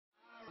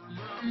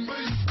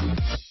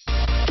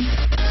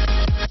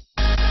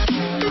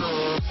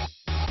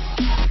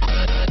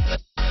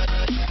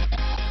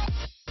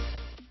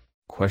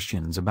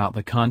Questions about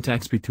the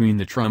contacts between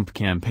the Trump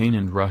campaign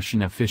and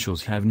Russian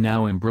officials have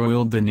now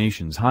embroiled the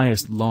nation's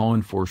highest law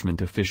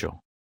enforcement official.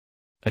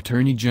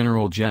 Attorney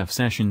General Jeff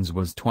Sessions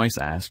was twice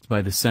asked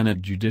by the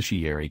Senate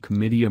Judiciary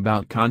Committee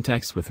about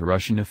contacts with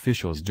Russian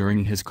officials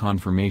during his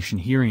confirmation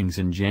hearings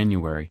in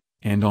January,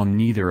 and on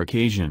neither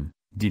occasion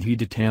did he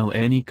detail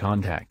any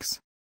contacts.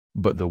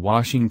 But the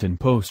Washington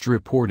Post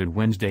reported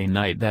Wednesday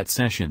night that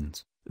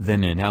Sessions,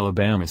 then an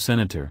Alabama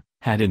senator,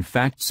 had in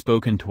fact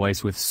spoken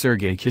twice with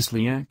Sergei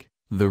Kislyak,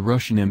 the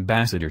Russian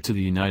ambassador to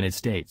the United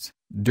States,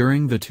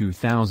 during the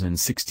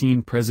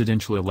 2016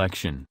 presidential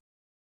election.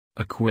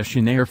 A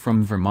questionnaire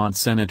from Vermont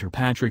Senator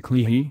Patrick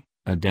Leahy,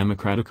 a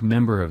Democratic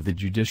member of the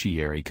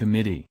Judiciary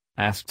Committee,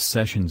 asked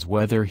Sessions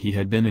whether he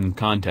had been in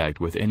contact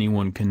with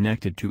anyone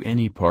connected to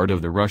any part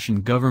of the Russian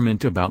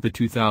government about the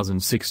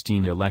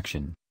 2016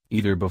 election,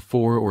 either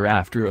before or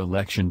after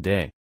Election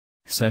Day.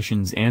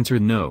 Sessions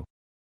answered no.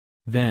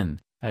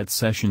 Then, at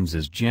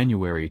Sessions'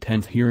 January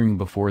 10 hearing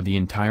before the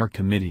entire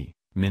committee,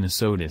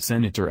 Minnesota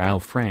Senator Al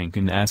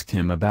Franken asked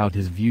him about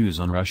his views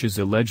on Russia's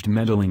alleged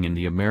meddling in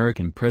the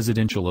American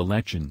presidential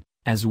election,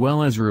 as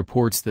well as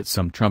reports that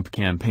some Trump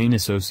campaign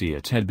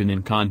associates had been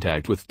in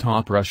contact with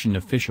top Russian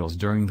officials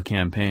during the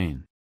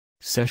campaign.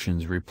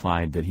 Sessions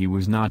replied that he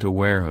was not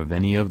aware of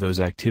any of those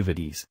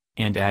activities,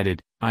 and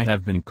added, "I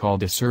have been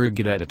called a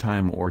surrogate at a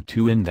time or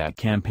two in that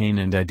campaign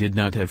and I did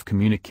not have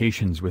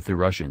communications with the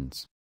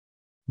Russians."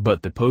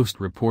 But the Post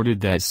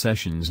reported that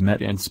Sessions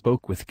met and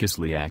spoke with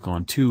Kislyak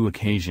on 2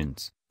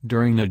 occasions,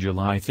 during a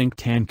July think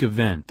tank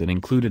event that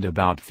included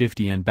about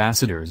 50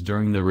 ambassadors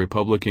during the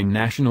Republican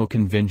National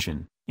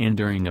Convention, and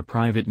during a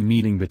private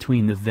meeting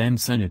between the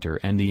then-senator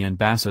and the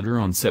ambassador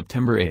on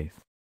September 8.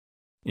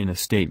 In a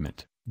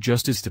statement,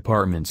 Justice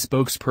Department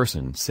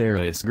spokesperson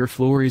Sarah Isgur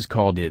Flores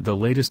called it the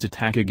latest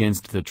attack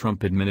against the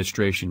Trump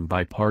administration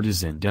by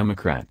partisan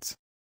Democrats.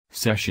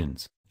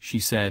 Sessions, she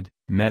said,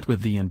 met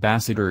with the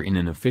ambassador in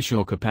an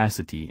official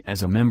capacity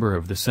as a member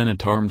of the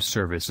Senate Armed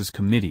Services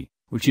Committee,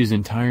 which is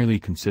entirely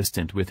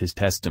consistent with his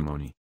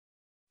testimony.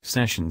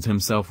 Sessions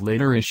himself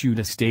later issued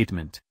a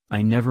statement,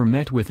 "I never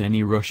met with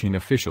any Russian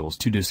officials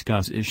to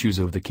discuss issues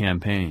of the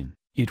campaign,"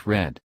 it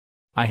read.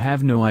 "I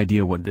have no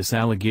idea what this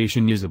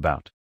allegation is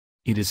about.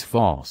 It is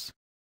false."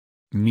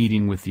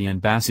 Meeting with the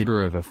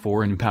ambassador of a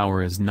foreign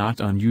power is not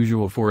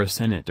unusual for a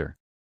senator.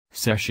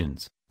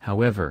 Sessions,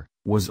 however,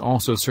 was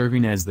also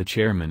serving as the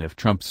chairman of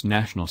Trump's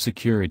National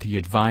Security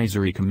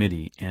Advisory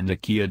Committee and a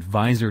key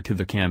advisor to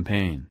the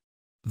campaign.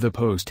 The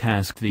Post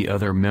asked the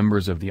other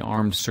members of the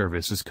Armed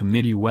Services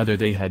Committee whether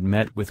they had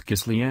met with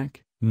Kislyak.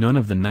 None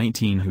of the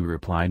 19 who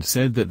replied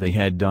said that they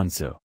had done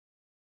so.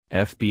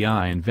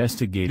 FBI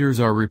investigators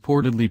are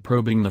reportedly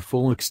probing the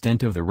full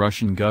extent of the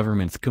Russian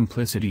government's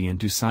complicity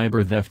into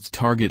cyber thefts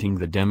targeting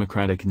the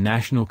Democratic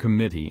National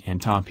Committee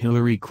and top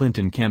Hillary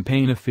Clinton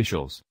campaign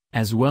officials,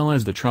 as well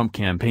as the Trump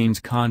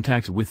campaign's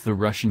contacts with the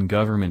Russian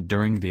government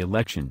during the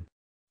election.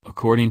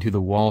 According to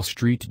the Wall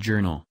Street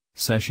Journal,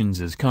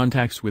 Sessions'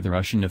 contacts with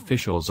Russian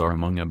officials are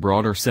among a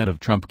broader set of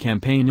Trump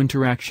campaign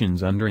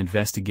interactions under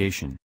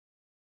investigation.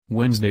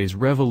 Wednesday's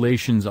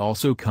revelations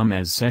also come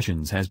as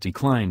Sessions has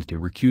declined to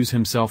recuse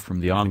himself from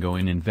the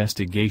ongoing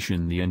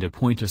investigation and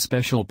appoint a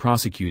special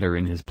prosecutor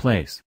in his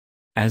place.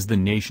 As the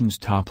nation's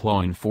top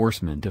law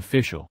enforcement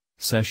official,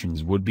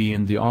 Sessions would be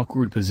in the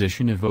awkward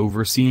position of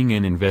overseeing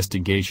an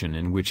investigation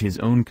in which his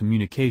own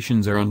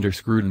communications are under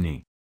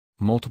scrutiny.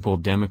 Multiple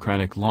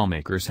Democratic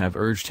lawmakers have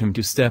urged him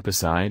to step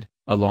aside,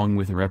 along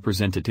with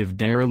Representative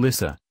Dara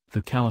Lissa,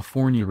 the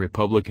California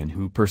Republican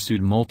who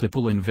pursued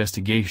multiple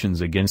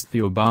investigations against the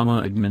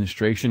Obama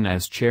administration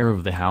as chair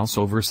of the House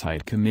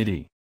Oversight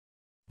Committee.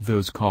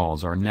 Those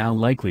calls are now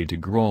likely to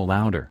grow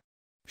louder.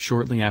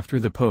 Shortly after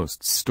the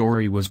Post's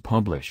story was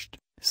published,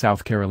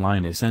 South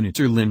Carolina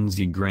Senator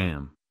Lindsey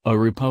Graham, a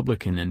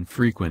Republican and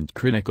frequent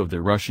critic of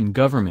the Russian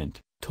government,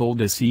 told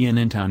a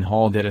CNN town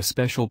hall that a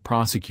special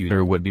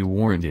prosecutor would be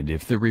warranted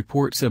if the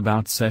reports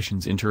about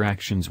Sessions'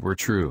 interactions were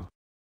true.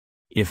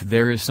 "If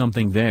there is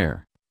something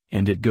there,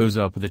 and it goes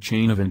up the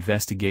chain of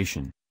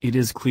investigation, it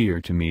is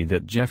clear to me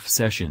that Jeff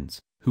Sessions,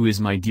 who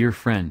is my dear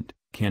friend,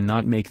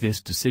 cannot make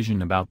this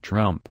decision about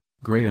Trump,"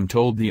 Graham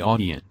told the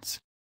audience.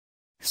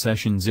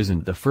 Sessions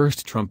isn't the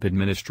first Trump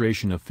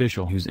administration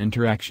official whose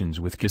interactions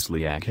with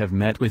Kislyak have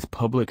met with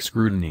public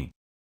scrutiny.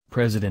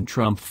 President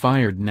Trump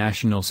fired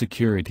National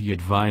Security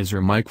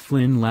Advisor Mike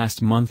Flynn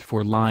last month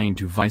for lying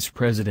to Vice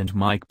President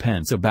Mike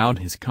Pence about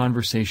his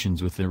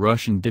conversations with the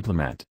Russian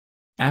diplomat.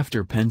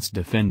 After Pence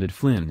defended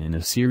Flynn in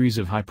a series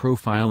of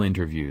high-profile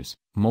interviews,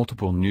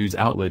 multiple news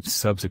outlets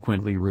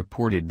subsequently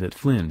reported that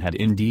Flynn had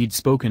indeed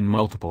spoken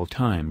multiple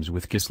times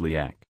with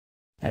Kislyak.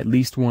 At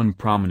least one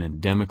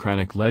prominent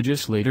Democratic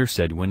legislator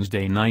said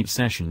Wednesday night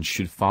Sessions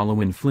should follow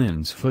in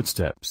Flynn's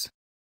footsteps.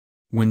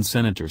 When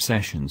Senator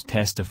Sessions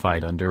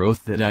testified under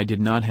oath that "I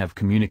did not have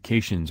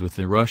communications with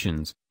the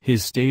Russians,"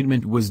 his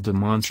statement was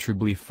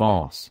demonstrably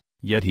false,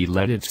 Yet he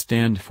let it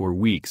stand for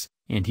weeks,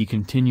 and he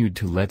continued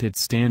to let it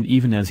stand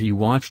even as he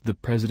watched the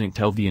president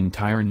tell the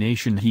entire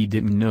nation he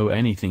didn't know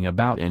anything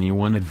about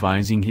anyone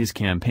advising his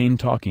campaign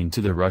talking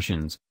to the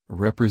Russians.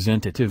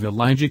 Representative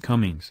Elijah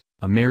Cummings,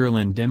 a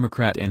Maryland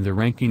Democrat and the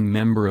ranking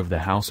member of the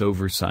House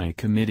Oversight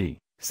Committee,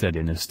 said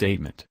in a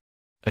statement.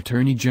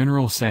 Attorney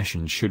General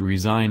Sessions should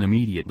resign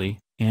immediately,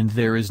 and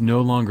there is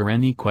no longer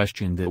any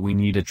question that we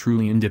need a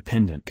truly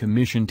independent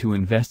commission to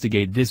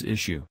investigate this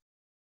issue.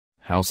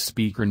 House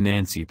Speaker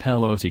Nancy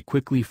Pelosi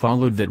quickly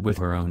followed that with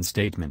her own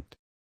statement.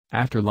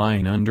 After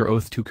lying under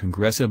oath to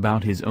Congress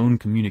about his own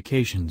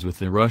communications with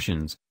the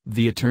Russians,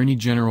 the Attorney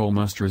General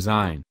must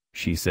resign,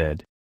 she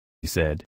said.